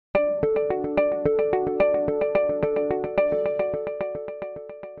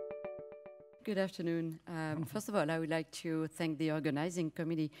Good afternoon. First of all, I would like to thank the organizing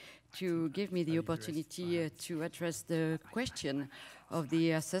committee to give me the opportunity to address the question of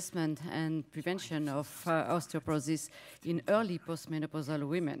the assessment and prevention of osteoporosis in early postmenopausal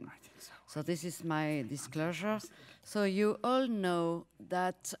women. So this is my disclosure. So you all know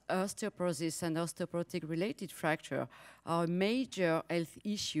that osteoporosis and osteoporotic-related fracture are a major health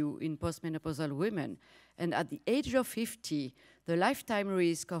issue in postmenopausal women. And at the age of 50, the lifetime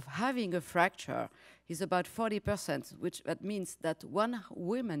risk of having a fracture is about 40%, which that means that one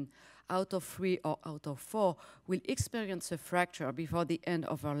woman out of 3 or out of 4 will experience a fracture before the end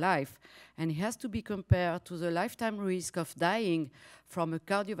of her life. And it has to be compared to the lifetime risk of dying from a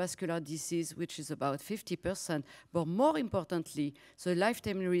cardiovascular disease, which is about 50%, but more importantly, the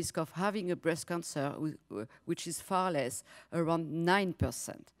lifetime risk of having a breast cancer, which is far less, around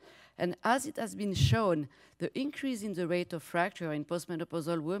 9%. And as it has been shown, the increase in the rate of fracture in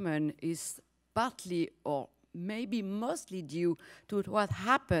postmenopausal women is partly or maybe mostly due to what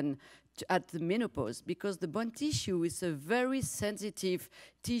happened at the menopause, because the bone tissue is a very sensitive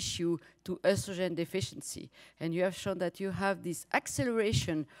tissue to estrogen deficiency. And you have shown that you have this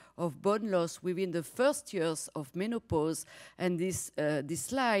acceleration of bone loss within the first years of menopause. And this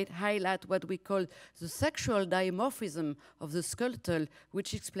slide highlights what we call the sexual dimorphism of the skeletal,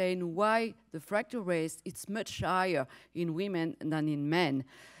 which explains why the fracture rate is much higher in women than in men.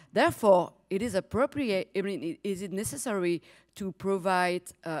 Therefore, it is appropriate, is it necessary to provide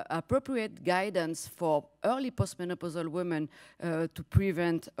appropriate guidance for early postmenopausal women to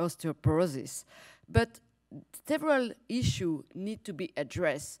prevent osteoporosis. But several issues need to be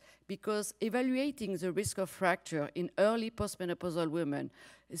addressed, because evaluating the risk of fracture in early postmenopausal women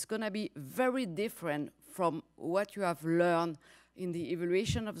is going to be very different from what you have learned in the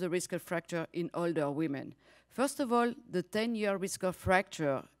evaluation of the risk of fracture in older women. First of all, the 10-year risk of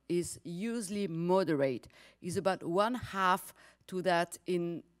fracture is usually moderate, is about 1/2 to that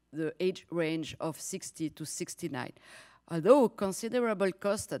in the age range of 60 to 69. Although considerable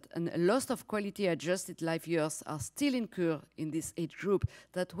cost and a loss of quality adjusted life years are still incurred in this age group,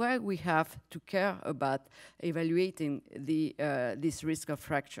 that's why we have to care about evaluating this risk of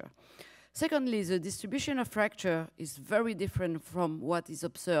fracture. Secondly, the distribution of fracture is very different from what is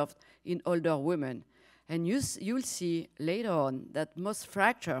observed in older women. And you'll see later on that most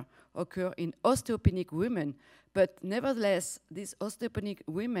fracture occur in osteopenic women, but nevertheless, these osteopenic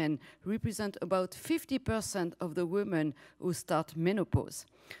women represent about 50% of the women who start menopause.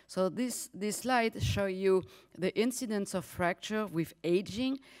 So this slide shows you the incidence of fracture with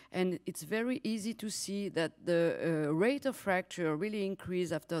aging, and it's very easy to see that the rate of fracture really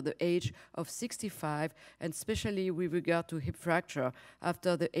increases after the age of 65, and especially with regard to hip fracture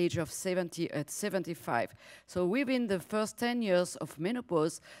after the age of 70 at 75. So within the first 10 years of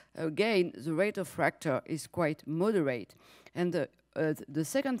menopause, again, the rate of fracture is quite moderate. And the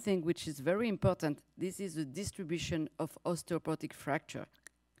second thing, which is very important, this is the distribution of osteoporotic fracture.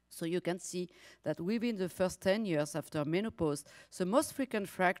 So you can see that within the first 10 years after menopause, the most frequent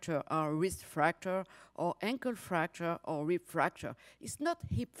fracture are wrist fracture or ankle fracture or rib fracture. It's not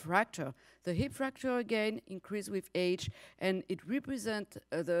hip fracture. The hip fracture, again, increases with age, and it represents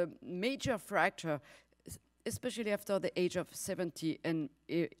the major fracture, especially after the age of 70 and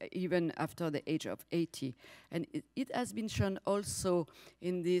even after the age of 80. And it has been shown also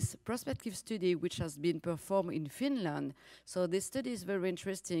in this prospective study which has been performed in Finland. So this study is very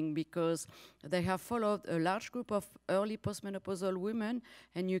interesting because they have followed a large group of early postmenopausal women,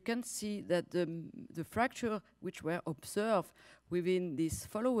 and you can see that the fracture which were observed within this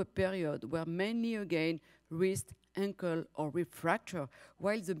follow-up period were mainly, again, wrist, ankle, or rib fracture,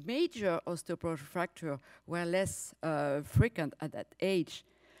 while the major osteoporotic fracture were less frequent at that age.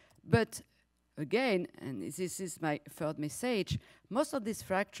 But again, and this is my third message, most of this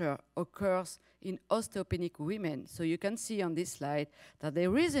fracture occurs in osteopenic women. So you can see on this slide that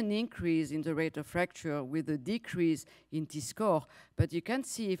there is an increase in the rate of fracture with a decrease in T-score. But you can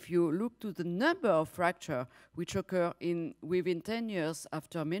see if you look to the number of fracture which occur within 10 years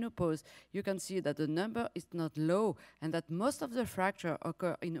after menopause, you can see that the number is not low, and that most of the fracture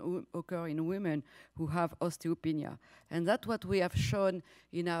occur in women who have osteopenia. And that's what we have shown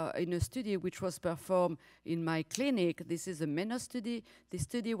in a study which was performed in my clinic. This is a MENO study. This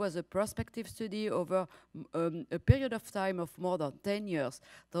study was a prospective study over a period of time of more than 10 years.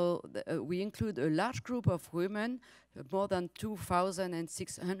 So we include a large group of women, more than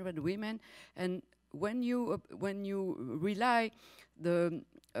 2,600 women, and when you rely the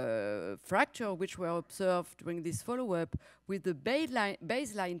fracture which were observed during this follow-up with the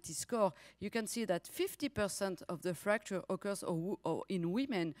baseline T-score, you can see that 50% of the fracture occurs in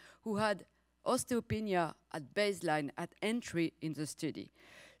women who had osteopenia at baseline, at entry in the study.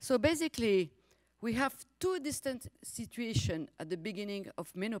 So basically, we have two distinct situations at the beginning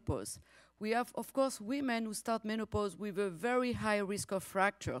of menopause. We have, of course, women who start menopause with a very high risk of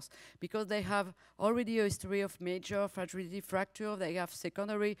fractures because they have already a history of major fragility fracture, they have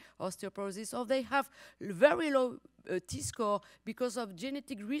secondary osteoporosis, or they have very low T-score because of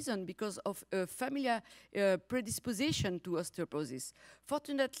genetic reason, because of familial predisposition to osteoporosis.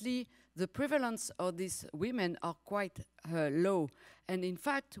 Fortunately, the prevalence of these women are quite low. And in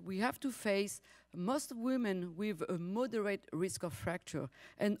fact, we have to face most will with a moderate risk of fracture.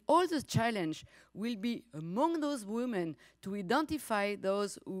 And all the challenge will be among those women to identify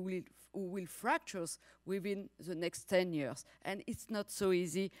those who will fracture within the next 10 years. And it's not so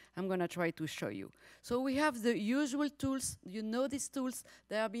easy. I'm going to try to show you. So we have the usual tools. You know these tools.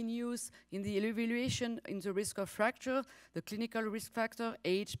 They have been used in the evaluation in the risk of fracture, the clinical risk factor,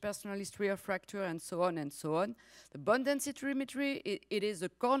 age, personal history of fracture, and so on and so on. The bone densitometry, it is a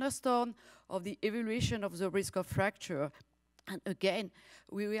cornerstone of the evaluation of the risk of fracture. And again,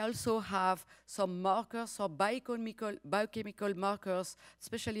 we also have some markers or biochemical markers,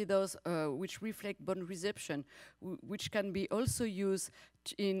 especially those which reflect bone resorption, which can be also used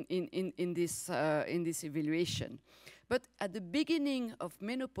in this evaluation. But at the beginning of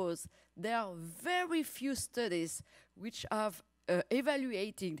menopause, there are very few studies which have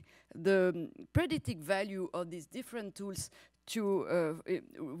evaluated the predictive value of these different tools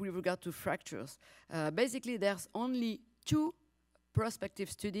with regard to fractures. Basically, there's only two prospective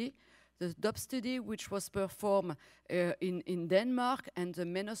studies, the DOP study, which was performed in Denmark, and the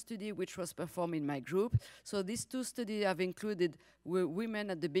MENO study, which was performed in my group. So these two studies have included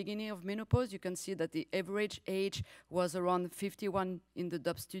women at the beginning of menopause. You can see that the average age was around 51 in the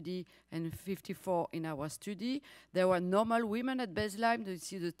DOP study and 54 in our study. There were normal women at baseline. You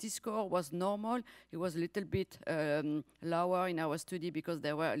see the T-score was normal. It was a little bit lower in our study because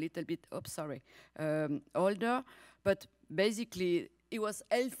they were a little bit, older. But basically, it was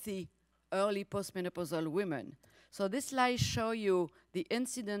healthy early postmenopausal women. So this slide shows you the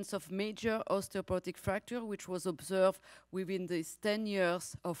incidence of major osteoporotic fracture, which was observed within these 10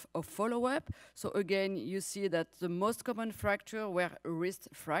 years of follow-up. So again, you see that the most common fracture were wrist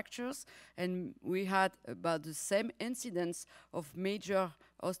fractures, and we had about the same incidence of major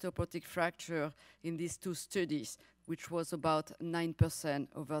osteoporotic fracture in these two studies, which was about 9%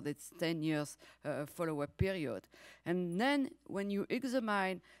 over this 10 years follow-up period. And then when you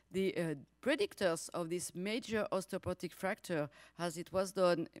examine the predictors of this major osteoporotic fracture, as it was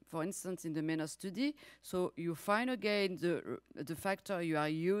done, for instance, in the MENO study, so you find again the factor you are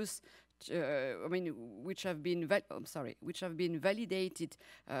used which have been validated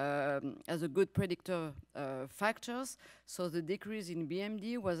as a good predictor factors. So the decrease in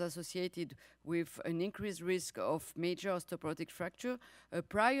BMD was associated with an increased risk of major osteoporotic fracture. A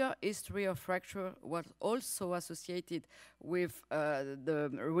prior history of fracture was also associated with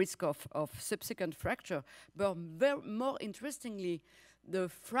the risk of subsequent fracture. But more interestingly, the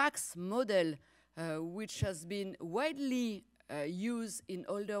FRAX model, which has been widely used in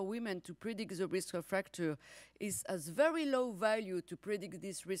older women to predict the risk of fracture, has very low value to predict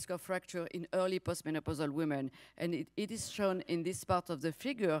this risk of fracture in early postmenopausal women. And it is shown in this part of the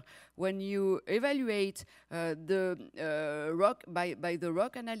figure. When you evaluate by the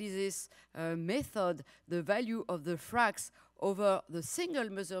ROC analysis method, the value of the FRAX over the single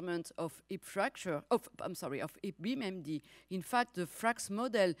measurement of hip fracture, of hip BMD. In fact, the FRAX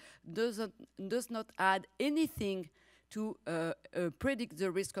model does not add anything to predict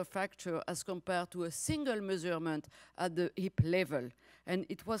the risk of fracture as compared to a single measurement at the hip level. And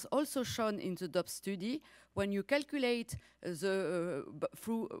it was also shown in the DOP study. When you calculate with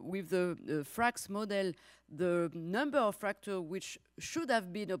the FRAX model the number of fractures which should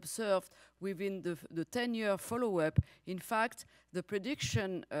have been observed within the 10-year follow-up, in fact, the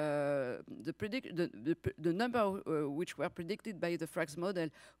prediction, the number which were predicted by the FRAX model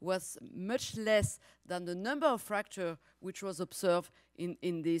was much less than the number of fractures which was observed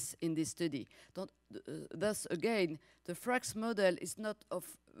in this study. Thus, again, the FRAX model is not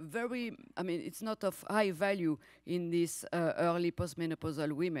of it's not of high value in these early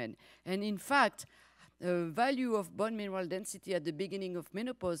postmenopausal women. And in fact, value of bone mineral density at the beginning of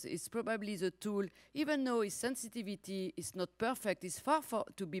menopause is probably the tool, even though its sensitivity is not perfect, it's far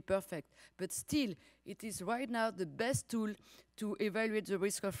to be perfect, but still it is right now the best tool to evaluate the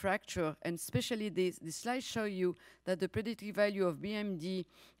risk of fracture. And especially the slides show you that the predictive value of BMD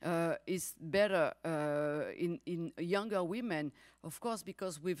is better in younger women, of course,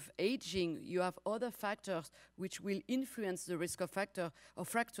 because with aging you have other factors which will influence the risk of fracture,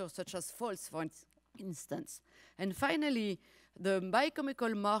 such as falls, for instance. And finally, the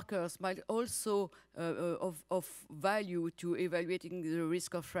biochemical markers might also of value to evaluating the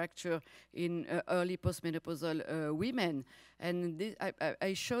risk of fracture in early postmenopausal women. And this,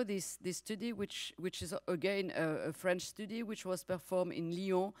 I show this study, which is again a French study, which was performed in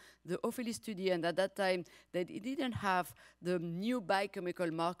Lyon, the Ophélie study, and at that time they didn't have the new biochemical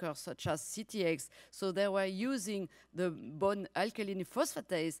markers such as CTX, so they were using the bone alkaline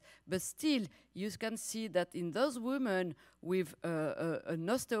phosphatase, but still you can see that in those women with an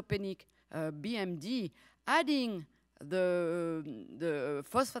osteopenic BMD, adding the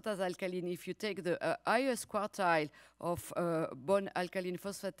phosphatase alkaline, if you take the highest quartile of bone alkaline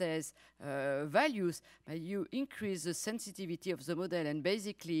phosphatase values, you increase the sensitivity of the model, and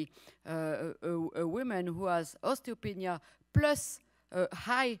basically a woman who has osteopenia plus a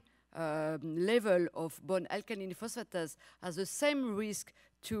high level of bone alkaline phosphatase has the same risk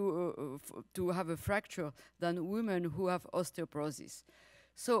to have a fracture than women who have osteoporosis.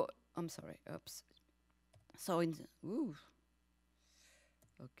 So, I'm sorry, oops. So, okay,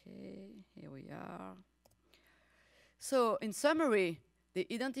 here we are. So, in summary, the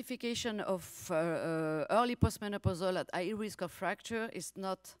identification of early postmenopausal at high risk of fracture is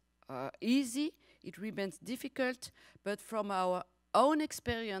not easy. It remains difficult, but from our own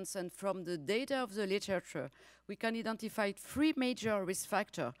experience and from the data of the literature, we can identify 3 major risk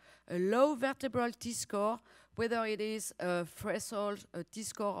factors: a low vertebral T-score, whether it is a threshold, a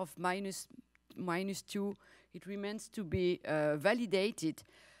T-score of -2, it remains to be validated.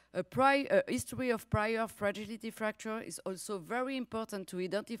 A history of prior fragility fracture is also very important to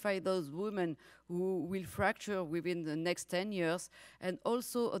identify those women who will fracture within the next 10 years, and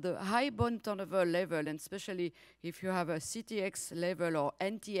also the high bone turnover level, and especially if you have a CTX level or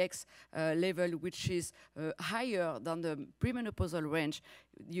NTX level, which is higher than the premenopausal range.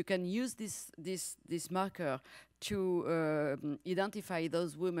 You can use this marker to identify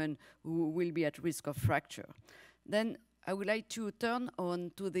those women who will be at risk of fracture. Then I would like to turn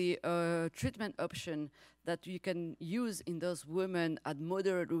on to the treatment option that you can use in those women at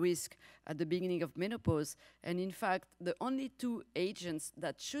moderate risk at the beginning of menopause. And in fact, the only 2 agents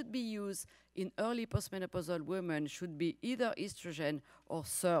that should be used in early postmenopausal women should be either estrogen or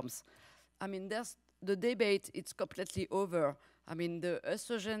SERMs. I mean, there's the debate, it's completely over. I mean, the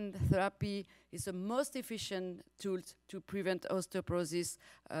estrogen therapy is the most efficient tool to prevent osteoporosis,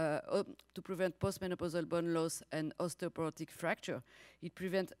 to prevent postmenopausal bone loss and osteoporotic fracture. It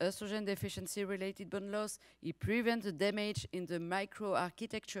prevents estrogen deficiency-related bone loss. It prevents the damage in the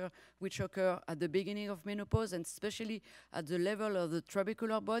microarchitecture which occur at the beginning of menopause, and especially at the level of the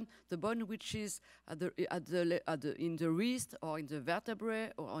trabecular bone, the bone which is in the wrist or in the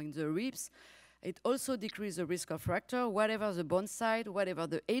vertebrae or in the ribs. It also decreases the risk of fracture, whatever the bone size, whatever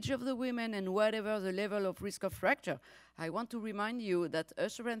the age of the women, and whatever the level of risk of fracture. I want to remind you that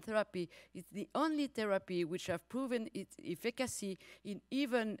estrogen therapy is the only therapy which have proven its efficacy in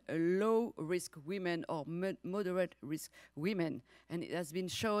even low-risk women or moderate risk women. And it has been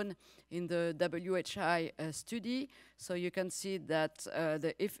shown in the WHI study. So you can see that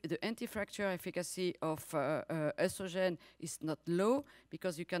the anti-fracture efficacy of estrogen is not low,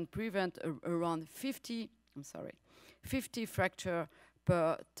 because you can prevent around 50 fracture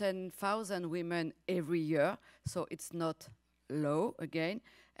per 10,000 women every year, so it's not low again.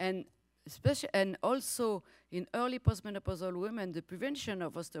 And also in early postmenopausal women, the prevention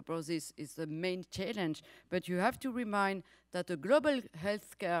of osteoporosis is the main challenge, but you have to remind that the global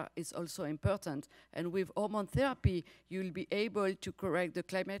healthcare is also important. And with hormone therapy, you'll be able to correct the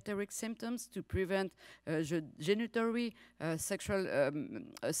climacteric symptoms to prevent genitoury sexual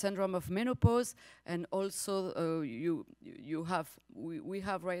syndrome of menopause. And also we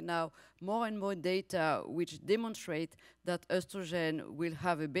have right now more and more data which demonstrate that estrogen will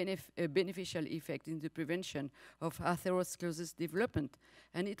have a beneficial effect in the prevention of atherosclerosis development.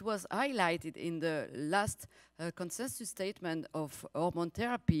 And it was highlighted in the last consensus statement of hormone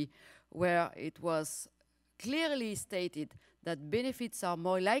therapy, where it was clearly stated that benefits are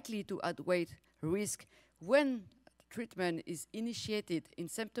more likely to outweigh risk when treatment is initiated in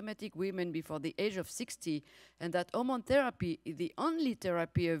symptomatic women before the age of 60, and that hormone therapy is the only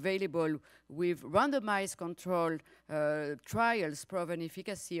therapy available with randomized controlled trials proven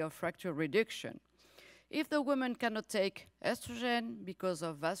efficacy of fracture reduction. If the woman cannot take estrogen because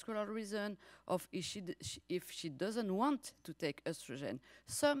of vascular reason, or if she doesn't want to take estrogen,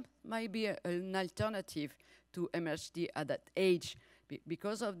 some might be an alternative to MHD at that age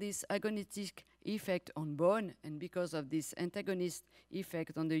because of this agonistic effect on bone and because of this antagonist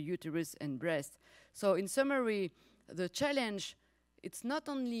effect on the uterus and breast. So in summary, the challenge, it's not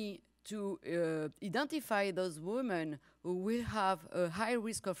only to identify those women who will have a high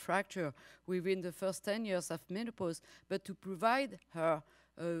risk of fracture within the first 10 years of menopause, but to provide her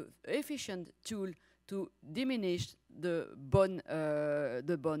an efficient tool to diminish the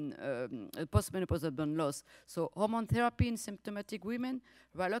postmenopausal bone loss. So hormone therapy in symptomatic women,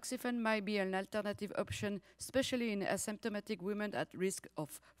 raloxifene might be an alternative option, especially in asymptomatic women at risk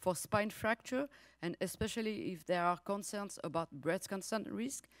for spine fracture, and especially if there are concerns about breast cancer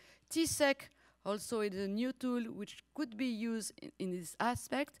risk. TSEC also is a new tool which could be used in this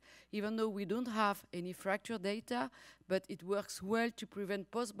aspect, even though we don't have any fracture data, but it works well to prevent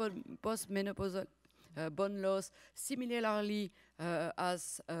postmenopausal bone loss, similarly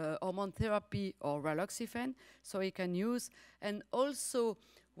as hormone therapy or raloxifene, so you can use. And also,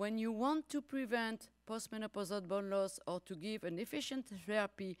 when you want to prevent postmenopausal bone loss or to give an efficient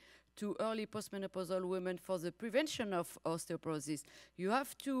therapy to early postmenopausal women for the prevention of osteoporosis, you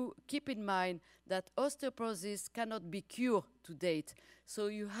have to keep in mind that osteoporosis cannot be cured to date. So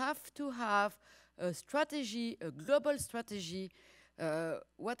you have to have a strategy, a global strategy,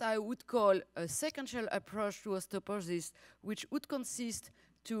 what I would call a sequential approach to osteoporosis, which would consist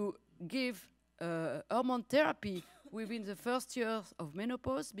to give hormone therapy within the first years of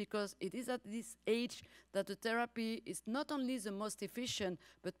menopause, because it is at this age that the therapy is not only the most efficient,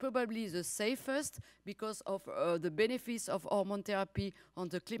 but probably the safest because of the benefits of hormone therapy on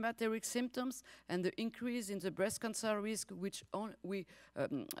the climacteric symptoms and the increase in the breast cancer risk, which will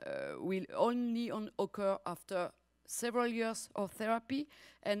only occur after several years of therapy,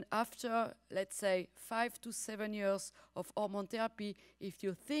 and after, let's say, 5 to 7 years of hormone therapy, if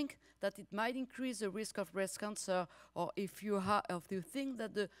you think that it might increase the risk of breast cancer, or if you think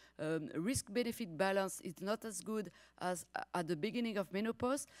that the risk-benefit balance is not as good as at the beginning of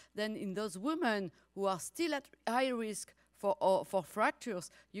menopause, then in those women who are still at high risk for fractures,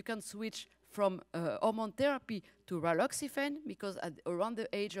 you can switch from hormone therapy to raloxifene, because around the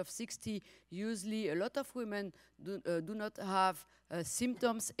age of 60, usually a lot of women do not have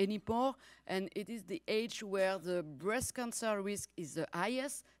symptoms anymore, and it is the age where the breast cancer risk is the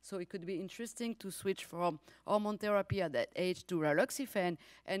highest, so it could be interesting to switch from hormone therapy at that age to raloxifene.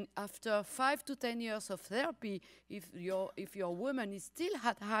 And after 5 to 10 years of therapy, if your woman is still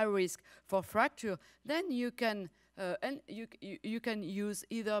at high risk for fracture, then you can you can use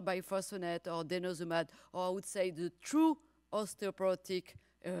either biphosphonate or denosumab, or I would say the true osteoporotic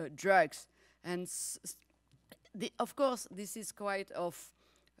drugs. And of course, this is quite of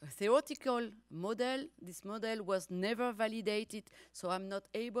a theoretical model. This model was never validated, so I'm not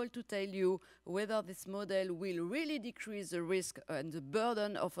able to tell you whether this model will really decrease the risk and the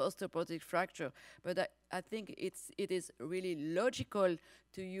burden of osteoporotic fracture. But I think it is really logical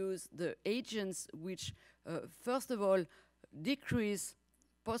to use the agents which, first of all, decrease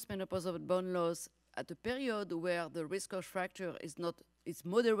postmenopausal bone loss at a period where the risk of fracture is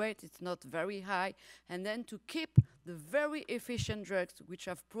moderate, it's not very high, and then to keep the very efficient drugs which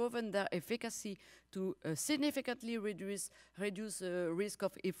have proven their efficacy to significantly reduce the risk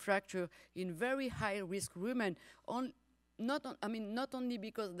of hip fracture in very high risk women. Not only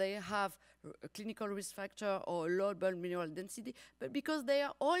because they have a clinical risk factor or low bone mineral density, but because they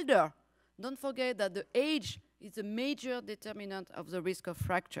are older. Don't forget that the age is a major determinant of the risk of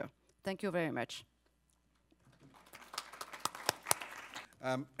fracture. Thank you very much.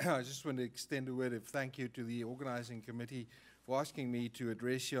 I just want to extend a word of thank you to the organizing committee for asking me to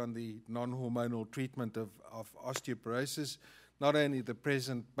address you on the non-hormonal treatment of osteoporosis, not only the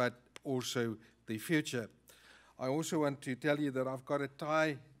present, but also the future. I also want to tell you that I've got a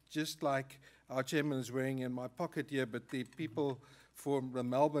tie just like our chairman is wearing in my pocket here, but the people from the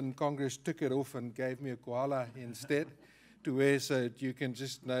Melbourne Congress took it off and gave me a koala instead to wear, so you can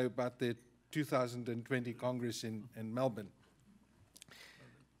just know about the 2020 Congress in Melbourne.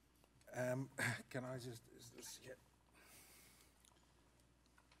 Can I just, is this here?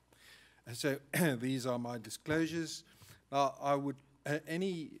 So these are my disclosures. Now, I would,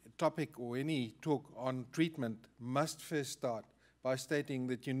 any topic or any talk on treatment must first start by stating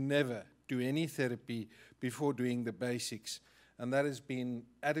that you never do any therapy before doing the basics. And that has been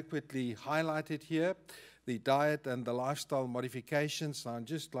adequately highlighted here, the diet and the lifestyle modifications. I'd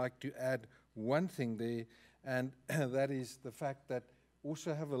just like to add one thing there, and that is the fact that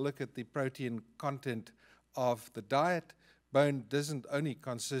also have a look at the protein content of the diet. Bone doesn't only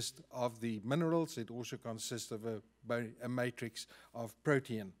consist of the minerals, it also consists of a matrix of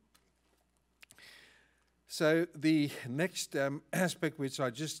protein. So the next aspect which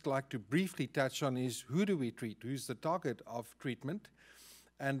I'd just like to briefly touch on is who do we treat? Who's the target of treatment?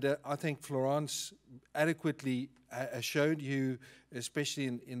 And I think Florence adequately showed you, especially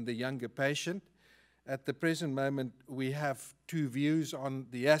in the younger patient. At the present moment, we have two views on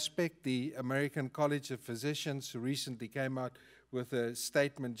the aspect. The American College of Physicians recently came out with a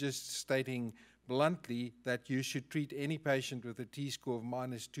statement just stating bluntly that you should treat any patient with a T-score of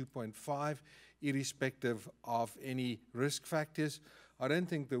minus 2.5, irrespective of any risk factors. I don't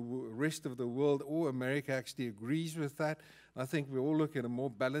think the rest of the world or America actually agrees with that. I think we all look at a more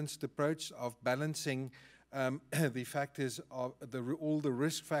balanced approach of balancing the factors of all the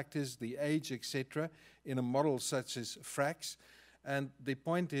risk factors, the age, etc., in a model such as FRAX. And the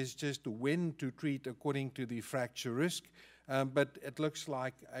point is just when to treat according to the fracture risk. But it looks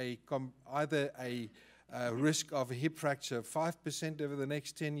like either a risk of a hip fracture of 5% over the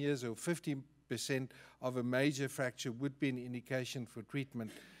next 10 years or 50% of a major fracture would be an indication for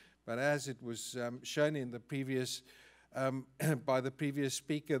treatment. But as it was shown in the previous by the previous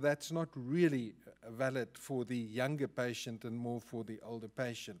speaker, that's not really valid for the younger patient and more for the older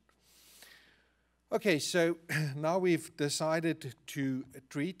patient. Okay, so now we've decided to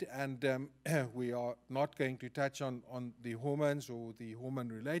treat, and we are not going to touch on the hormones or the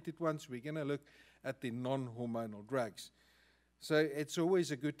hormone-related ones. We're going to look at the non-hormonal drugs. So it's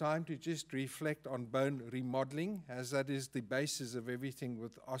always a good time to just reflect on bone remodeling, as that is the basis of everything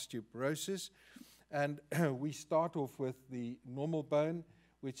with osteoporosis. And we start off with the normal bone,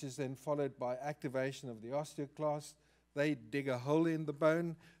 which is then followed by activation of the osteoclasts. They dig a hole in the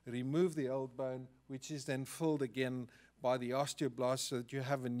bone, remove the old bone, which is then filled again by the osteoblasts so that you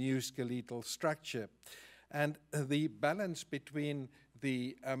have a new skeletal structure. And the balance between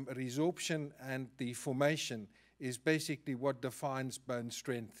the resorption and the formation is basically what defines bone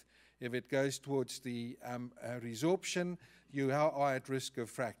strength. If it goes towards the resorption, you are at risk of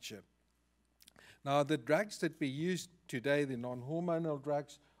fracture. Now, the drugs that we use today, the non-hormonal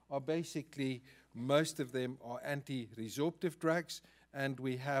drugs, are basically, most of them are anti-resorptive drugs, and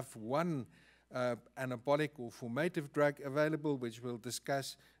we have one anabolic or formative drug available, which we'll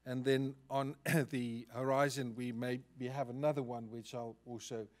discuss, and then on the horizon we have another one which I'll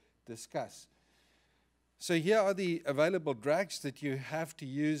also discuss. So here are the available drugs that you have to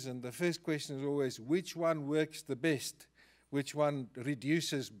use, and the first question is always, which one works the best? Which one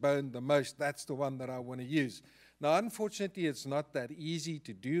reduces bone the most? That's the one that I want to use. Now, unfortunately, it's not that easy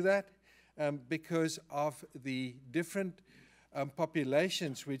to do that because of the different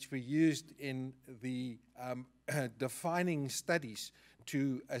populations which were used in the defining studies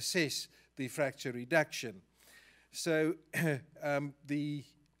to assess the fracture reduction. So the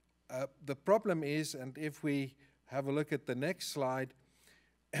problem is, and if we have a look at the next slide,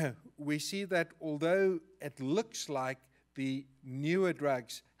 we see that although it looks like the newer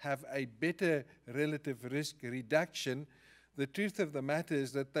drugs have a better relative risk reduction, the truth of the matter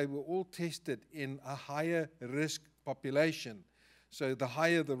is that they were all tested in a higher risk population. So the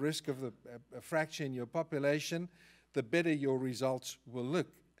higher the risk of a fracture in your population, the better your results will look.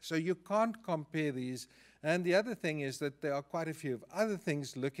 So you can't compare these. And the other thing is that there are quite a few of other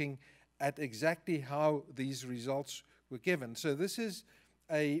things looking at exactly how these results were given. So this is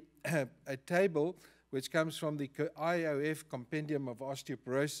a table which comes from the IOF Compendium of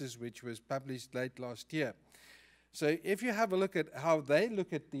Osteoporosis, which was published late last year. So if you have a look at how they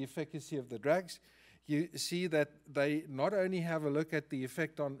look at the efficacy of the drugs, you see that they not only have a look at the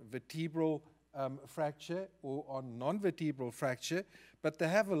effect on vertebral fracture or on non-vertebral fracture, but they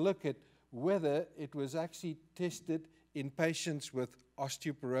have a look at whether it was actually tested in patients with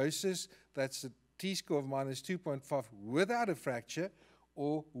osteoporosis, that's a T-score of minus 2.5 without a fracture,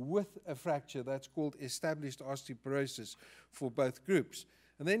 or with a fracture, that's called established osteoporosis for both groups.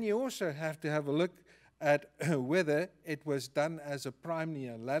 And then you also have to have a look at whether it was done as a primary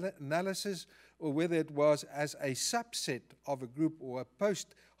analysis or whether it was as a subset of a group or a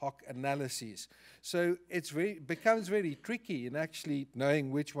post hoc analysis. So it becomes very tricky in actually knowing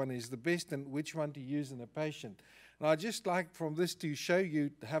which one is the best and which one to use in a patient. And I'd just like from this to show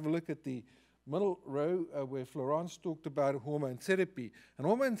you, to have a look at the middle row where Florence talked about hormone therapy. And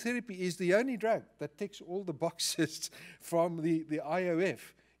hormone therapy is the only drug that ticks all the boxes from the IOF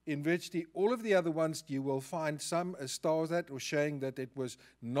In virtually all of the other ones, you will find some stars that or showing that it was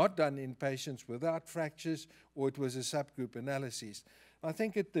not done in patients without fractures, or it was a subgroup analysis. I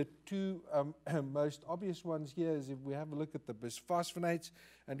think the two most obvious ones here is if we have a look at the bisphosphonates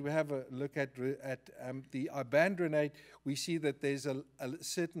and we have a look at the ibandronate, we see that there's a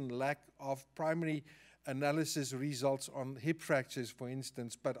certain lack of primary analysis results on hip fractures, for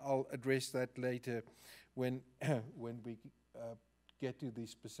instance, but I'll address that later when we get to the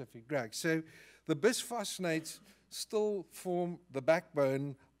specific drugs. So the bisphosphonates still form the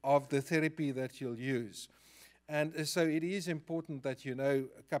backbone of the therapy that you'll use. And so it is important that you know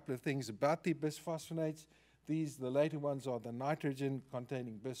a couple of things about the bisphosphonates. The later ones are the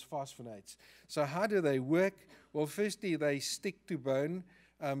nitrogen-containing bisphosphonates. So how do they work? Well, firstly, they stick to bone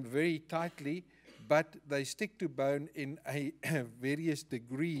very tightly, but they stick to bone in various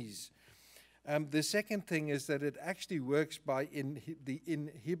degrees. The second thing is that it actually works by the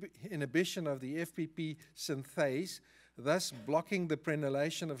inhibition of the FPP synthase, thus blocking the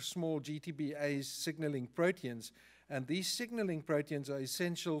prenylation of small GTBase signaling proteins. And these signaling proteins are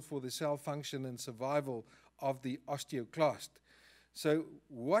essential for the cell function and survival of the osteoclast. So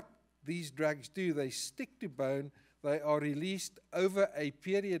what these drugs do, they stick to bone, they are released over a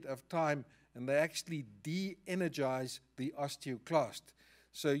period of time, and they actually de-energize the osteoclast.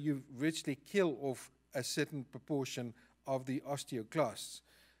 So you virtually kill off a certain proportion of the osteoclasts.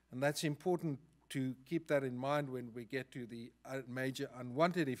 And that's important to keep that in mind when we get to the major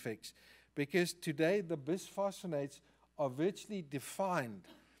unwanted effects, because today the bisphosphonates are virtually defined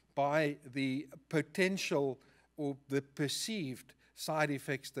by the potential or the perceived side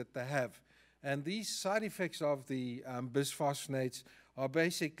effects that they have. And these side effects of the bisphosphonates are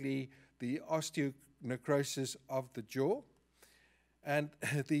basically the osteonecrosis of the jaw, and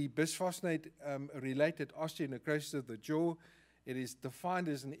the bisphosphonate-related osteonecrosis of the jaw, it is defined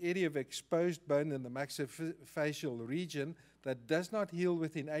as an area of exposed bone in the maxillofacial region that does not heal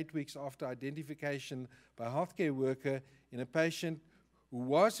within 8 weeks after identification by a healthcare worker in a patient who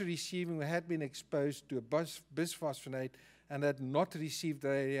was receiving or had been exposed to a bisphosphonate and had not received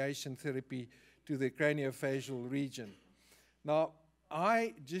radiation therapy to the craniofacial region. Now,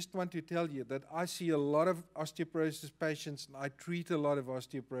 I just want to tell you that I see a lot of osteoporosis patients, and I treat a lot of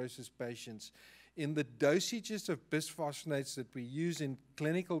osteoporosis patients. In the dosages of bisphosphonates that we use in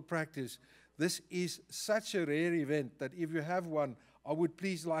clinical practice, this is such a rare event that if you have one, I would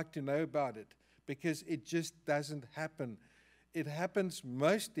please like to know about it, because it just doesn't happen. It happens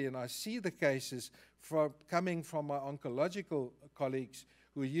mostly, and I see the cases coming from my oncological colleagues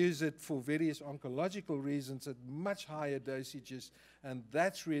who use it for various oncological reasons at much higher dosages, and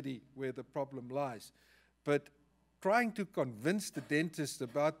that's really where the problem lies. But trying to convince the dentist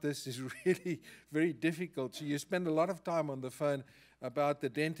about this is really very difficult. So you spend a lot of time on the phone about the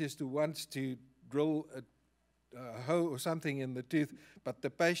dentist who wants to drill a hoe or something in the tooth, but the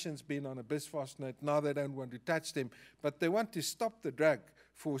patient's been on a bisphosphonate, now they don't want to touch them, but they want to stop the drug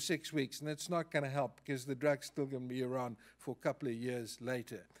for 6 weeks, and it's not going to help because the drug's still going to be around for a couple of years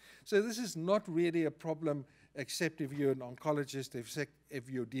later. So this is not really a problem except if you're an oncologist, if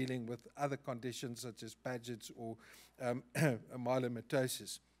you're dealing with other conditions such as Paget's or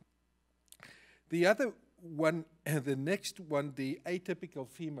myelomatosis. The other one, the next one, the atypical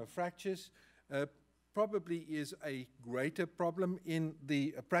femur fractures, probably is a greater problem in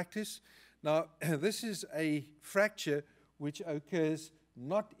the practice. Now, this is a fracture which occurs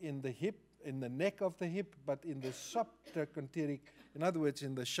not in the hip, in the neck of the hip, but in the subtrochanteric, in other words,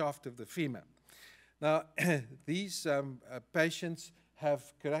 in the shaft of the femur. Now, these patients have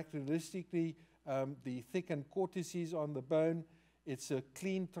characteristically the thickened cortices on the bone. It's a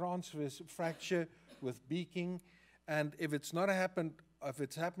clean transverse fracture with beaking, and if it's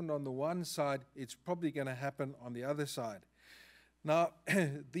happened on the one side, it's probably going to happen on the other side. Now,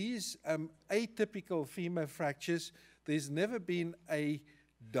 these atypical femur fractures, there's never been a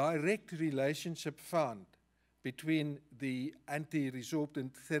direct relationship found between the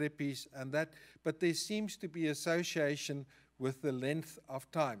anti-resorptant therapies and that, but there seems to be association with the length of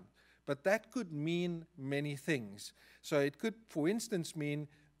time. But that could mean many things. So it could, for instance, mean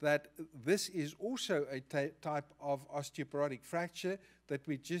that this is also a type of osteoporotic fracture that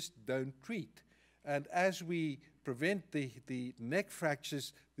we just don't treat. And as we prevent the neck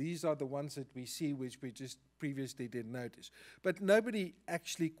fractures, these are the ones that we see which we just previously didn't notice. But nobody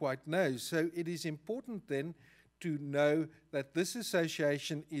actually quite knows. So it is important then to know that this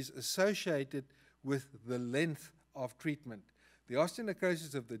association is associated with the length of treatment. The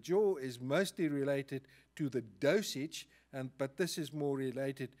osteonecrosis of the jaw is mostly related to the dosage, but this is more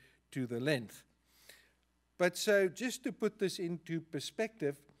related to the length. But so just to put this into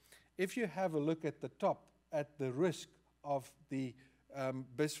perspective, if you have a look at the top, at the risk of the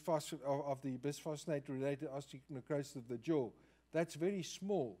bisphosphonate-related osteonecrosis of the jaw, that's very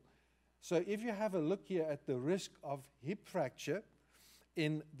small. So if you have a look here at the risk of hip fracture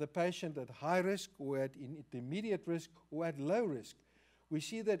in the patient at high risk or at intermediate risk or at low risk, we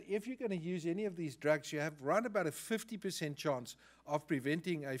see that if you're going to use any of these drugs, you have around about a 50% chance of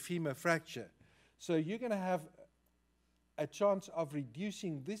preventing a femur fracture. So you're going to have a chance of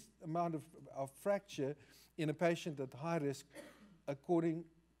reducing this amount of fracture in a patient at high risk according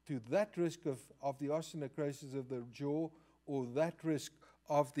to that risk of the osteonecrosis of the jaw or that risk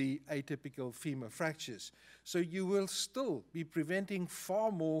of the atypical femur fractures. So you will still be preventing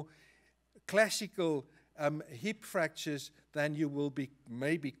far more classical hip fractures than you will be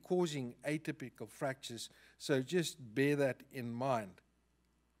maybe causing atypical fractures. So just bear that in mind.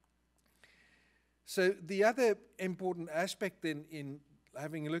 So the other important aspect then in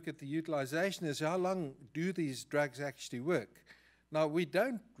having a look at the utilization is how long do these drugs actually work? Now we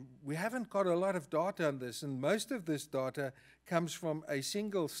haven't got a lot of data on this, and most of this data comes from a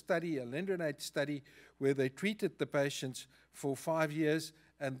single study, a alendronate study, where they treated the patients for 5 years,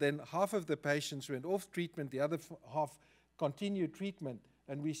 and then half of the patients went off treatment, the other half continued treatment.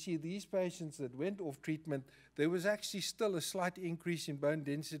 And we see these patients that went off treatment, there was actually still a slight increase in bone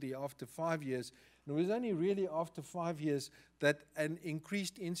density after 5 years. And it was only really after 5 years that an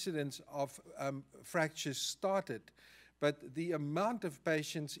increased incidence of fractures started. But the amount of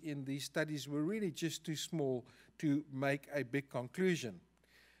patients in these studies were really just too small to make a big conclusion.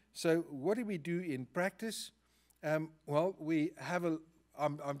 So what do we do in practice? Well, we have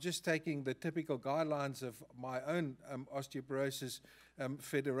I'm just taking the typical guidelines of my own osteoporosis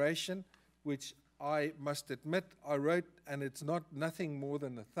federation, which I must admit I wrote, and it's nothing more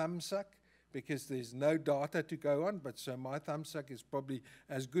than a thumbsuck because there's no data to go on, but so my thumbsuck is probably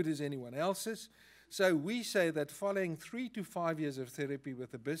as good as anyone else's. So we say that following 3 to 5 years of therapy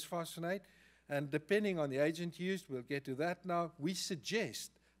with a bisphosphonate, and depending on the agent used, we'll get to that now, we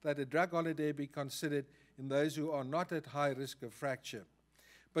suggest that a drug holiday be considered in those who are not at high risk of fracture.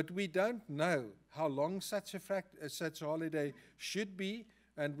 But we don't know how long such a holiday should be,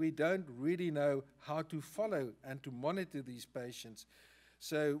 and we don't really know how to follow and to monitor these patients.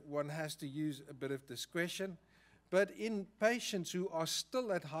 So one has to use a bit of discretion. But in patients who are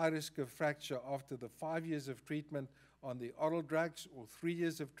still at high risk of fracture after the 5 years of treatment on the oral drugs or 3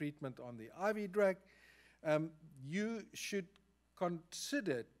 years of treatment on the IV drug, you should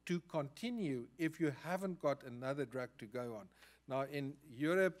consider to continue if you haven't got another drug to go on. Now in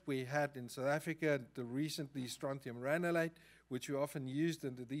Europe, we had in South Africa the recently strontium ranelate, which we often used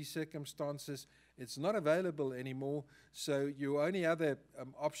under these circumstances. It's not available anymore, so your only other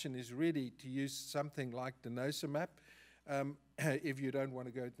option is really to use something like denosumab if you don't want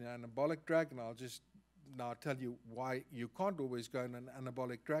to go to an anabolic drug, and I'll just now tell you why you can't always go on an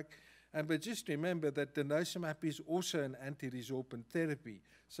anabolic drug. But just remember that denosumab is also an anti-resorpent therapy,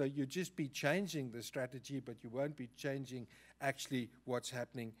 so you'll just be changing the strategy, but you won't be changing actually what's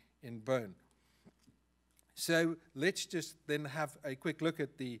happening in bone. So let's just then have a quick look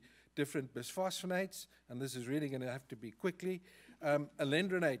at the different bisphosphonates, and this is really going to have to be quickly.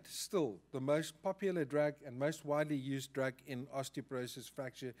 Alendronate, still the most popular drug and most widely used drug in osteoporosis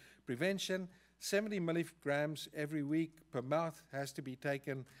fracture prevention. 70 milligrams every week per mouth has to be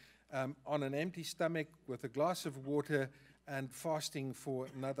taken on an empty stomach with a glass of water and fasting for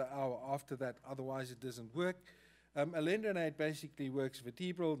another hour after that, otherwise it doesn't work. Alendronate basically works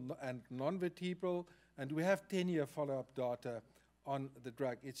vertebral and non-vertebral, and we have 10-year follow-up data on the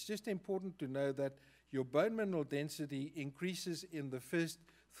drug. It's just important to know that your bone mineral density increases in the first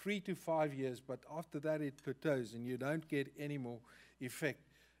 3 to 5 years, but after that it plateaus and you don't get any more effect.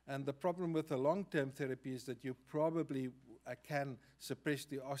 And the problem with the long-term therapy is that you probably can suppress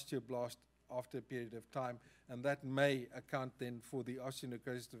the osteoblast after a period of time, and that may account then for the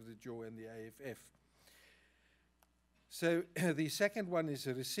osteonecrosis of the jaw and the AFF. So the second one is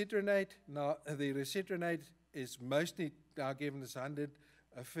a residronate. Now the residronate is mostly now given as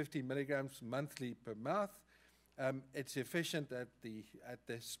 150 milligrams monthly per mouth. It's efficient at the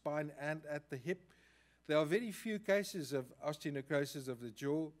spine and at the hip. There are very few cases of osteonecrosis of the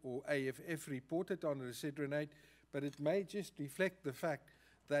jaw or AFF reported on residronate, but it may just reflect the fact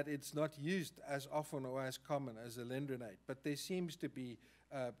that it's not used as often or as common as alendronate. But there seems to be,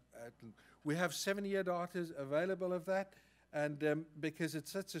 we have 7-year data available of that, and because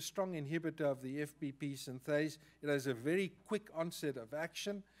it's such a strong inhibitor of the FBP synthase, it has a very quick onset of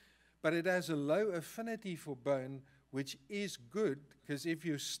action, but it has a low affinity for bone, which is good, because if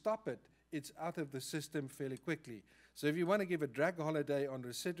you stop it, it's out of the system fairly quickly. So if you want to give a drug holiday on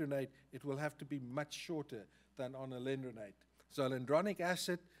risedronate, it will have to be much shorter than on alendronate. So alendronic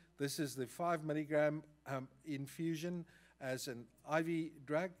acid, this is the 5 milligram infusion as an IV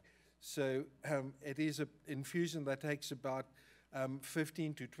drug. So it is an infusion that takes about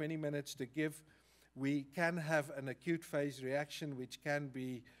 15 to 20 minutes to give. We can have an acute phase reaction, which can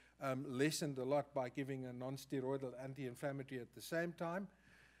be lessened a lot by giving a non-steroidal anti-inflammatory at the same time.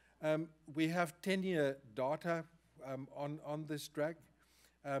 We have 10-year data on this drug.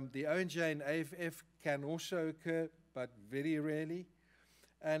 The ONJ and AFF can also occur, but very rarely.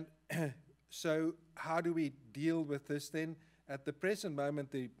 And so how do we deal with this then? At the present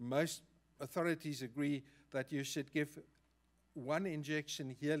moment, most authorities agree that you should give 1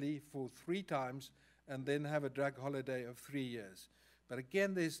 injection yearly for 3 times and then have a drug holiday of 3 years. But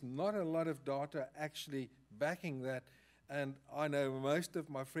again, there's not a lot of data actually backing that. And I know most of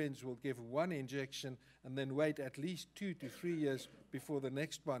my friends will give 1 injection and then wait at least 2 to 3 years before the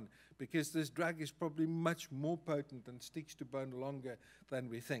next one, because this drug is probably much more potent and sticks to bone longer than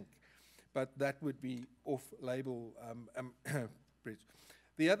we think. But that would be off-label.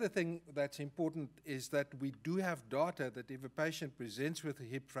 The other thing that's important is that we do have data that if a patient presents with a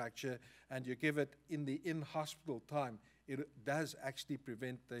hip fracture and you give it in the in-hospital time, it does actually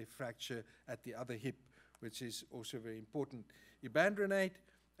prevent the fracture at the other hip, which is also very important. Ibandronate,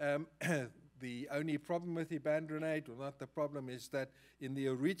 the only problem with ibandronate, or not the problem, is that in the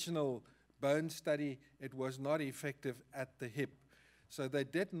original bone study, it was not effective at the hip. So they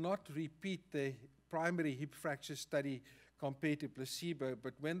did not repeat the primary hip fracture study compared to placebo,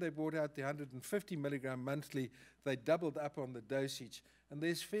 but when they brought out the 150 milligram monthly, they doubled up on the dosage. And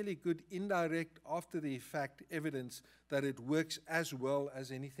there's fairly good indirect after the fact evidence that it works as well as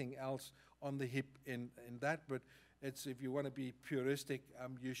anything else on the hip in that, but it's, if you want to be puristic,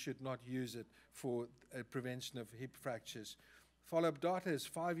 you should not use it for prevention of hip fractures. Follow-up data is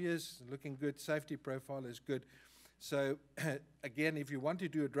 5 years, looking good, safety profile is good. So again, if you want to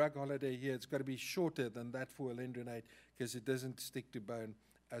do a drug holiday here, it's got to be shorter than that for alendronate because it doesn't stick to bone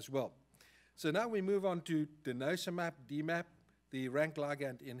as well. So now we move on to denosumab, DMAP, the rank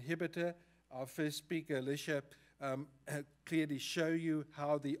ligand inhibitor. Our first speaker, Aliya, clearly show you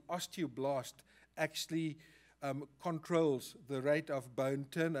how the osteoblast actually controls the rate of bone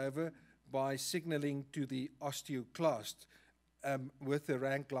turnover by signaling to the osteoclast with the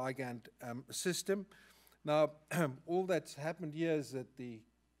rank ligand system. Now, all that's happened here is that the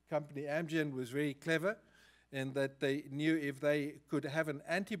company Amgen was very clever in that they knew if they could have an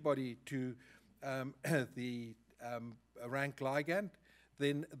antibody to the rank ligand,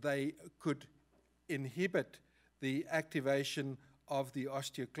 then they could inhibit the activation of the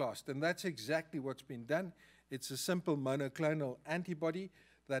osteoclast. And that's exactly what's been done. It's a simple monoclonal antibody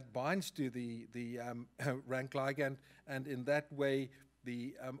that binds to the rank ligand, and in that way,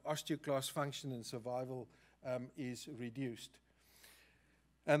 the osteoclast function and survival is reduced.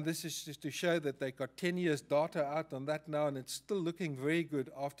 And this is just to show that they got 10 years data out on that now, and it's still looking very good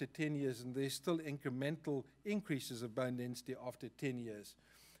after 10 years, and there's still incremental increases of bone density after 10 years.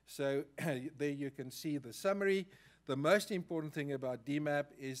 So there you can see the summary. The most important thing about DMAP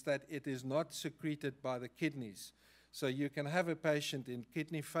is that it is not secreted by the kidneys. So you can have a patient in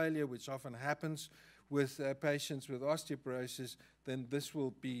kidney failure, which often happens with patients with osteoporosis, then this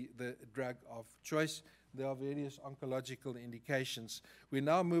will be the drug of choice. There are various oncological indications. We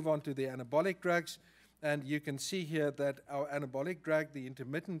now move on to the anabolic drugs, and you can see here that our anabolic drug, the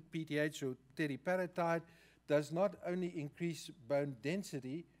intermittent PTH or teriparatide, does not only increase bone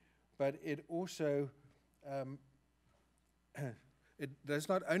density, but it also it does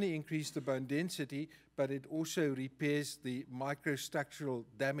not only increase the bone density, but it also repairs the microstructural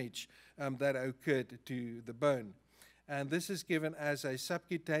damage that occurred to the bone. And this is given as a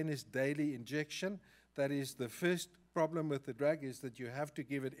subcutaneous daily injection. That is the first problem with the drug, is that you have to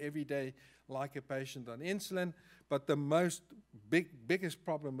give it every day like a patient on insulin. But the biggest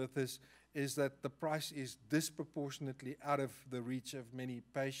problem with this is that the price is disproportionately out of the reach of many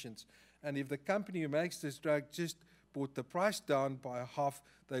patients. And if the company who makes this drug just brought the price down by half,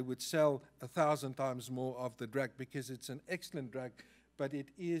 they would sell 1,000 times more of the drug, because it's an excellent drug, but it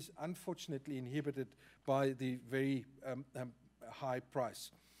is unfortunately inhibited by the very high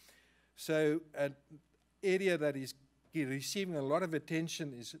price. So an area that is receiving a lot of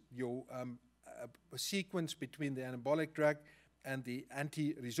attention is your sequence between the anabolic drug and the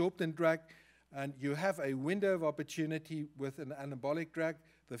anti-resorptin drug. And you have a window of opportunity with an anabolic drug.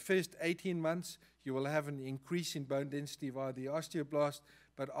 The first 18 months, you will have an increase in bone density via the osteoblast,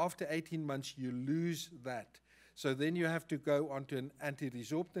 but after 18 months, you lose that. So then you have to go onto an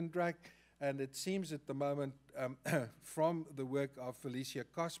anti-resorptin drug, And it seems at the moment from the work of Felicia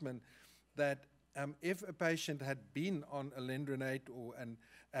Kosman that if a patient had been on alendronate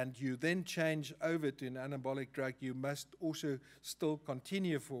and you then change over to an anabolic drug, you must also still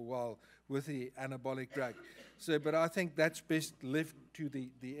continue for a while with the anabolic drug. So, but I think that's best left to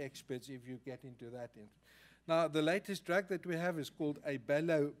the experts if you get into that. Now, the latest drug that we have is called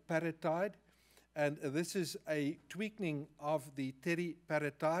abaloparatide, and this is a tweaking of the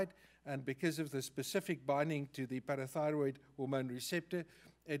teriparatide, and because of the specific binding to the parathyroid hormone receptor,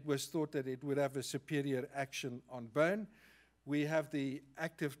 it was thought that it would have a superior action on bone. We have the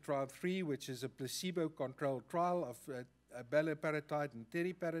active trial 3, which is a placebo-controlled trial of abaloparatide and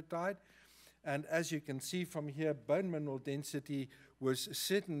teriparatide. And as you can see from here, bone mineral density was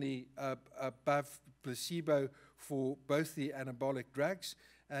certainly above placebo for both the anabolic drugs.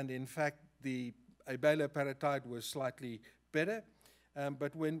 And in fact, the abaloparatide was slightly better.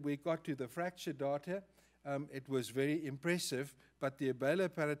 But when we got to the fracture data, it was very impressive, but the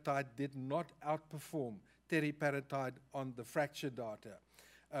abaloparatide did not outperform teriparatide on the fracture data.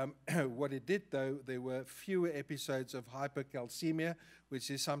 What it did, though, there were fewer episodes of hypercalcemia,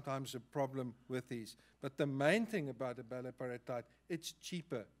 which is sometimes a problem with these. But the main thing about abaloparatide, it's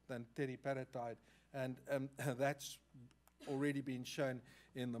cheaper than teriparatide, and that's already been shown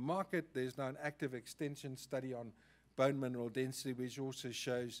in the market. There's now an active extension study on bone mineral density, which also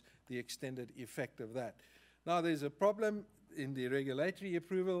shows the extended effect of that. Now, there's a problem in the regulatory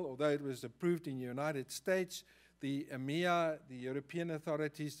approval. Although it was approved in the United States, the EMEA, the European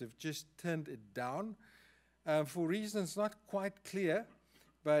authorities, have just turned it down for reasons not quite clear,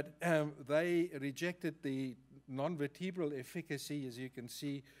 but they rejected the non-vertebral efficacy. As you can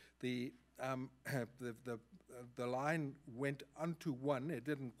see, the line went onto 1. It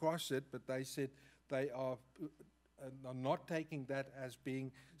didn't cross it, but they said they are not taking that as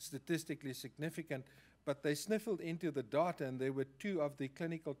being statistically significant. But they sniffled into the data, and there were 2 of the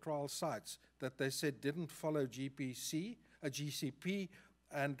clinical trial sites that they said didn't follow GCP,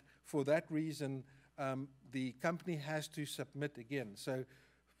 and for that reason, the company has to submit again. So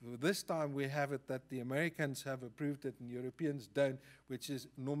this time we have it that the Americans have approved it and Europeans don't, which is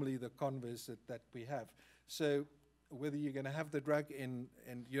normally the converse that we have. So whether you're going to have the drug in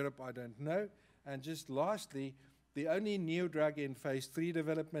Europe, I don't know. And just lastly, the only new drug in phase 3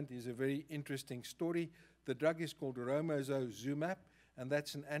 development is a very interesting story. The drug is called romosozumab, and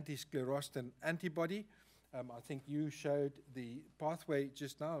that's an anti-sclerostin antibody. I think you showed the pathway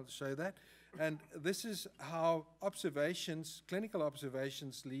just now. I'll show that. And this is how clinical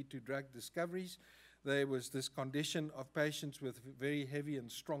observations lead to drug discoveries. There was this condition of patients with very heavy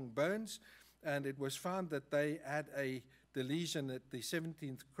and strong bones, and it was found that they had a deletion at the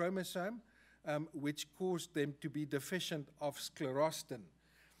 17th chromosome, which caused them to be deficient of sclerostin.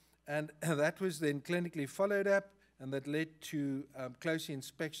 And that was then clinically followed up, and that led to close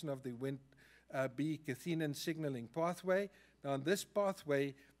inspection of the Wnt-B-catenin signaling pathway. Now, in this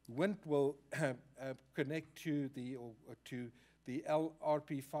pathway, Wnt will connect to the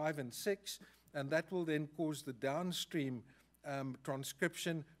LRP5 and 6, and that will then cause the downstream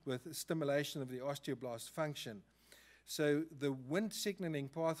transcription with stimulation of the osteoblast function. So the Wnt signaling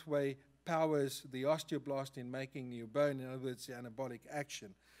pathway powers the osteoblast in making new bone, in other words, the anabolic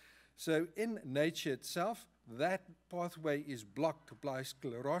action. So in nature itself, that pathway is blocked by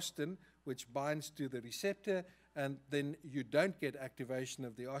sclerostin, which binds to the receptor, and then you don't get activation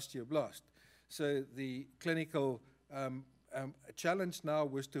of the osteoblast. So the clinical challenge now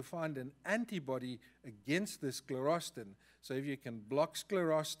was to find an antibody against the sclerostin. So if you can block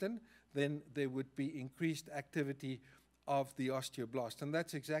sclerostin, then there would be increased activity of the osteoblast. And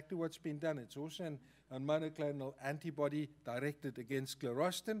that's exactly what's been done. It's also a monoclonal antibody directed against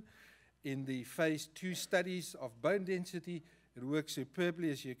sclerostin. In the phase 2 studies of bone density, it works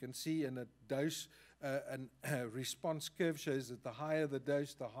superbly, as you can see, in a dose and response curve shows that the higher the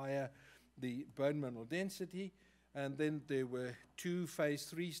dose, the higher the bone mineral density. And then there were 2 phase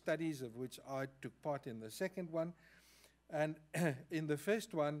 3 studies, of which I took part in the second one. And in the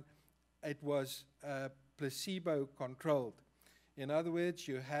first one, it was placebo-controlled. In other words,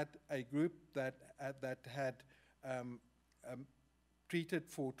 you had a group that had treated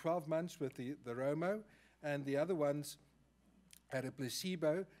for 12 months with the Romo, and the other ones had a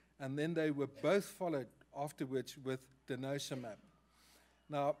placebo, and then they were both followed afterwards with denosumab.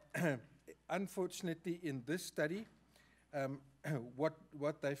 Now, unfortunately, in this study,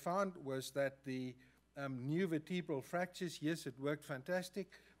 what they found was that the new vertebral fractures, yes, it worked fantastic,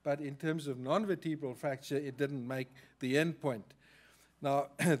 but in terms of non-vertebral fracture, it didn't make the endpoint. Now,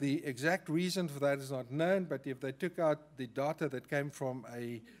 the exact reason for that is not known, but if they took out the data that came from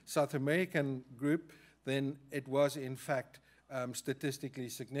a South American group, then it was, in fact, statistically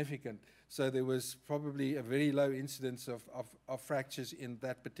significant. So there was probably a very low incidence of fractures in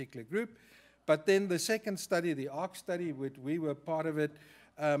that particular group. But then the second study, the ARC study, which we were part of it,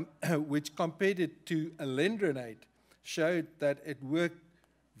 which compared it to alendronate, showed that it worked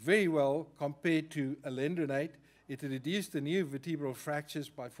very well compared to alendronate. It reduced the new vertebral fractures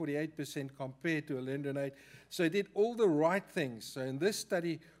by 48% compared to alendronate. So it did all the right things. So in this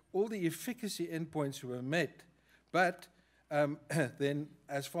study, all the efficacy endpoints were met. But then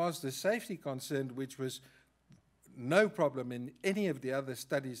as far as the safety concerned, which was no problem in any of the other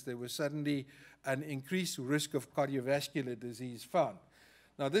studies, there was suddenly an increased risk of cardiovascular disease found.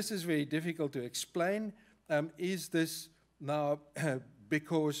 Now, this is very difficult to explain. Is this now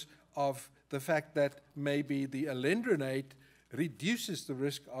because of the fact that maybe the alendronate reduces the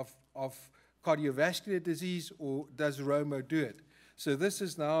risk of cardiovascular disease, or does ROMO do it? So this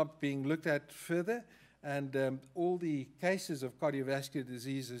is now being looked at further, and all the cases of cardiovascular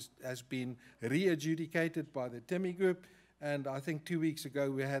disease has been re-adjudicated by the TIMI group, and I think 2 weeks ago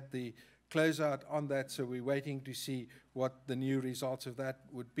we had the closeout on that, so we're waiting to see what the new results of that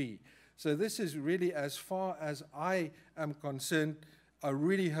would be. So this is really, as far as I am concerned, I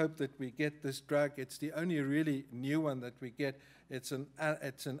really hope that we get this drug. It's the only really new one that we get. It's an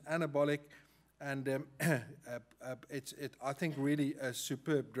anabolic, and it's I think really a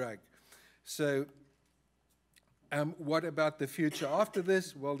superb drug. So what about the future after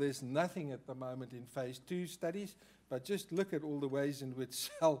this? Well, there's nothing at the moment in phase 2 studies, but just look at all the ways in which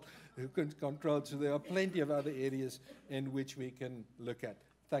cell controlled. So there are plenty of other areas in which we can look at.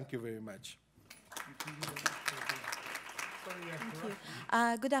 Thank you very much. Thank you.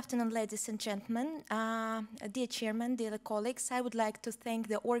 Good afternoon, ladies and gentlemen. Dear Chairman, dear colleagues, I would like to thank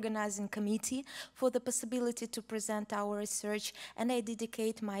the organizing committee for the possibility to present our research, and I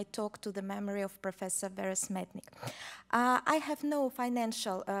dedicate my talk to the memory of Professor Vera Smetnik. I have no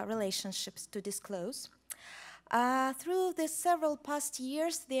financial relationships to disclose. Through the several past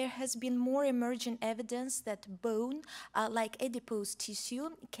years, there has been more emerging evidence that bone, like adipose tissue,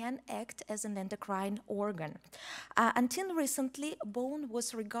 can act as an endocrine organ. Until recently, bone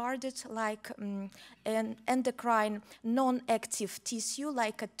was regarded like an endocrine non-active tissue,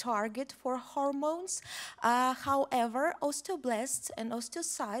 like a target for hormones. However, osteoblasts and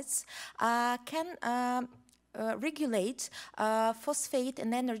osteocytes can regulate phosphate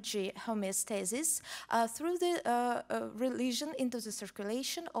and energy homeostasis through the release into the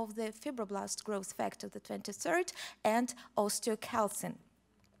circulation of the fibroblast growth factor, the 23rd, and osteocalcin.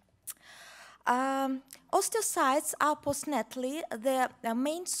 Osteocytes are postnatally the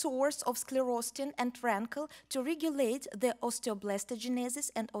main source of sclerostin and rankle to regulate the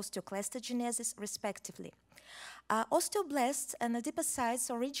osteoblastogenesis and osteoclastogenesis respectively. Osteoblasts and adipocytes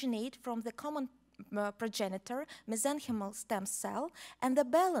originate from the common progenitor, mesenchymal stem cell, and the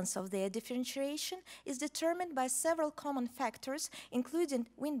balance of their differentiation is determined by several common factors, including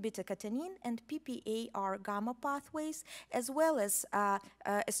Wnt beta-catenin and PPAR gamma pathways, as well as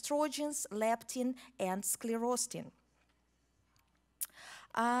estrogens, leptin, and sclerostin.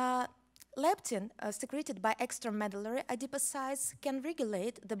 Leptin, secreted by extramedullary adipocytes, can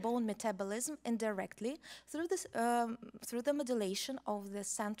regulate the bone metabolism indirectly through the modulation of the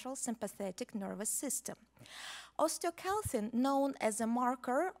central sympathetic nervous system. Osteocalcin, known as a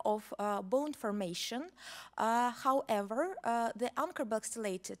marker of bone formation, however, the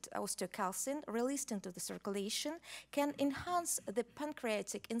uncarboxylated osteocalcin released into the circulation can enhance the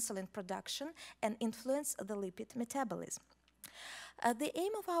pancreatic insulin production and influence the lipid metabolism. The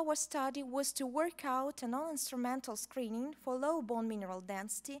aim of our study was to work out a non-instrumental screening for low bone mineral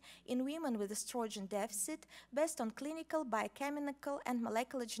density in women with estrogen deficit based on clinical, biochemical, and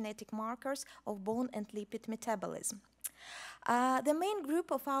molecular genetic markers of bone and lipid metabolism. The main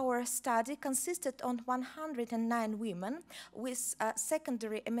group of our study consisted of 109 women with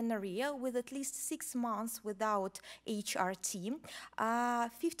secondary amenorrhea with at least 6 months without HRT,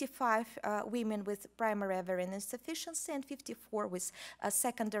 55 women with primary ovarian insufficiency, and 54 with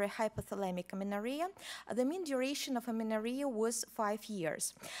secondary hypothalamic amenorrhea. The mean duration of amenorrhea was 5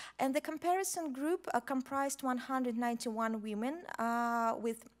 years. And the comparison group comprised 191 women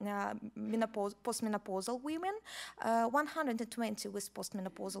with postmenopausal women, 120 with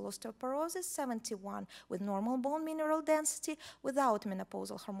postmenopausal osteoporosis, 71 with normal bone mineral density, without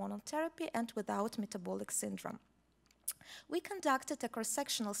menopausal hormonal therapy, and without metabolic syndrome. We conducted a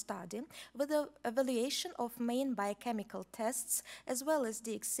cross-sectional study with the evaluation of main biochemical tests as well as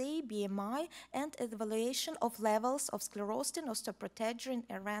DXA, BMI, and evaluation of levels of sclerostin, osteoprotegerine,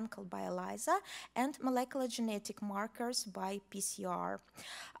 and RANKL by ELISA, and molecular genetic markers by PCR,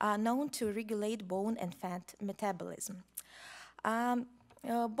 known to regulate bone and fat metabolism.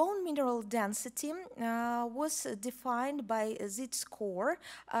 Bone mineral density was defined by Z-score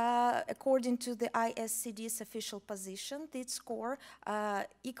according to the ISCD's official position. This score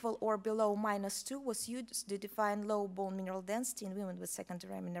equal or below -2 was used to define low bone mineral density in women with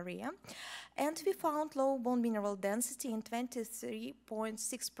secondary amenorrhea. And we found low bone mineral density in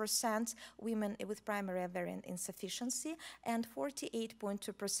 23.6% women with primary ovarian insufficiency and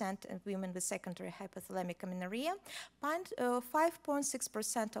 48.2% of women with secondary hypothalamic amenorrhea. 5.6%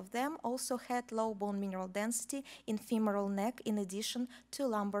 of them also had low bone mineral density in femoral neck in addition to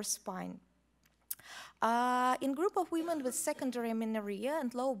lumbar spine. In group of women with secondary amenorrhea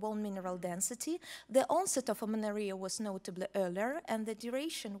and low bone mineral density, the onset of amenorrhea was notably earlier and the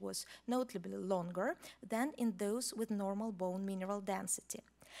duration was notably longer than in those with normal bone mineral density.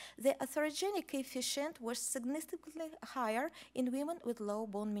 The atherogenic coefficient was significantly higher in women with low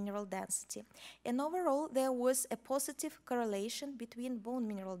bone mineral density. And overall, there was a positive correlation between bone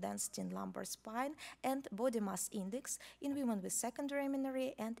mineral density in lumbar spine and body mass index in women with secondary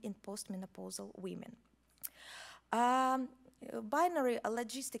amenorrhea and in postmenopausal women. Binary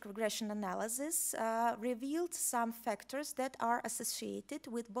logistic regression analysis revealed some factors that are associated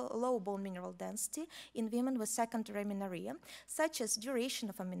with low bone mineral density in women with secondary amenorrhea, such as duration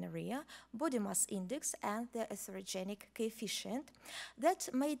of amenorrhea, body mass index, and the atherogenic coefficient that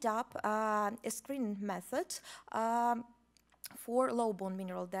made up a screening method for low bone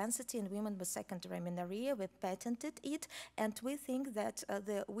mineral density in women with secondary amenorrhea. We patented it, and we think that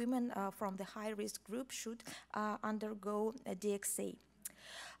the women from the high-risk group should undergo a DXA.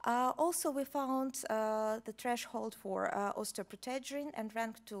 Also, we found the threshold for osteoprotegerine and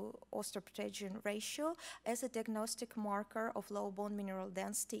rank to osteoprotegerine ratio as a diagnostic marker of low bone mineral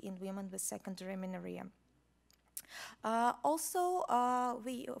density in women with secondary amenorrhea.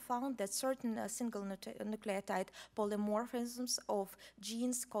 We found that certain single nucleotide polymorphisms of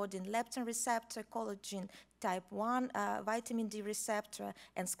genes coding leptin receptor, collagen type 1, vitamin D receptor,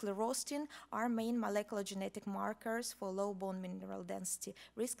 and sclerostin are main molecular genetic markers for low bone mineral density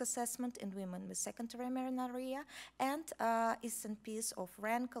risk assessment in women with secondary amenorrhea, and SNPs of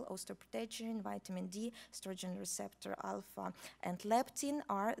RANKL, osteoprotegerine, vitamin D, estrogen receptor alpha, and leptin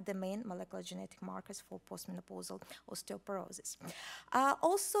are the main molecular genetic markers for postmenopausal osteoporosis.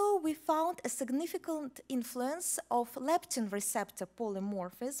 Also, we found a significant influence of leptin receptor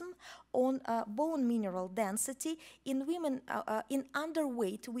polymorphism on bone mineral density in women, in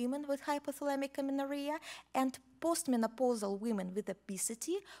underweight women with hypothalamic amenorrhea and postmenopausal women with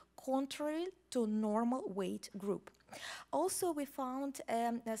obesity, contrary to normal weight group. Also, we found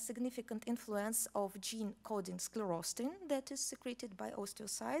a significant influence of gene coding sclerostin that is secreted by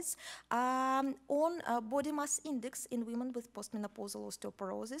osteocytes on body mass index in women with postmenopausal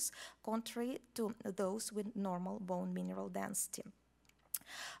osteoporosis, contrary to those with normal bone mineral density.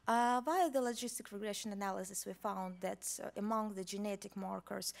 Via the logistic regression analysis, we found that among the genetic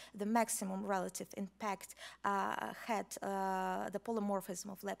markers, the maximum relative impact had the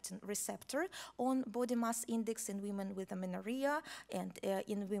polymorphism of leptin receptor on body mass index in women with amenorrhea and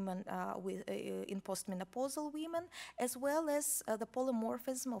in women in postmenopausal women, as well as the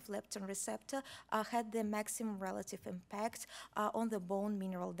polymorphism of leptin receptor had the maximum relative impact on the bone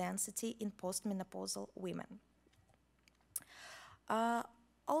mineral density in postmenopausal women.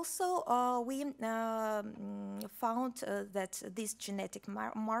 We found that these genetic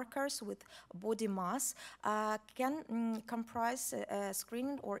markers with body mass can comprise a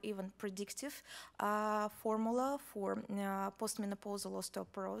screening or even predictive formula for postmenopausal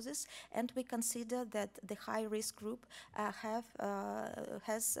osteoporosis, and we consider that the high-risk group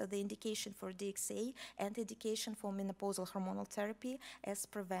has the indication for DXA and indication for menopausal hormonal therapy as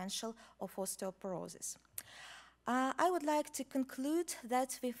prevention of osteoporosis. I would like to conclude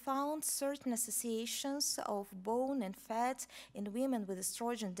that we found certain associations of bone and fat in women with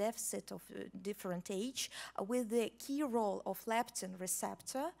estrogen deficit of different age with the key role of leptin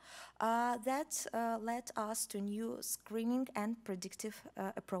receptor that led us to new screening and predictive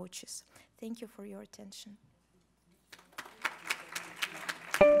approaches. Thank you for your attention.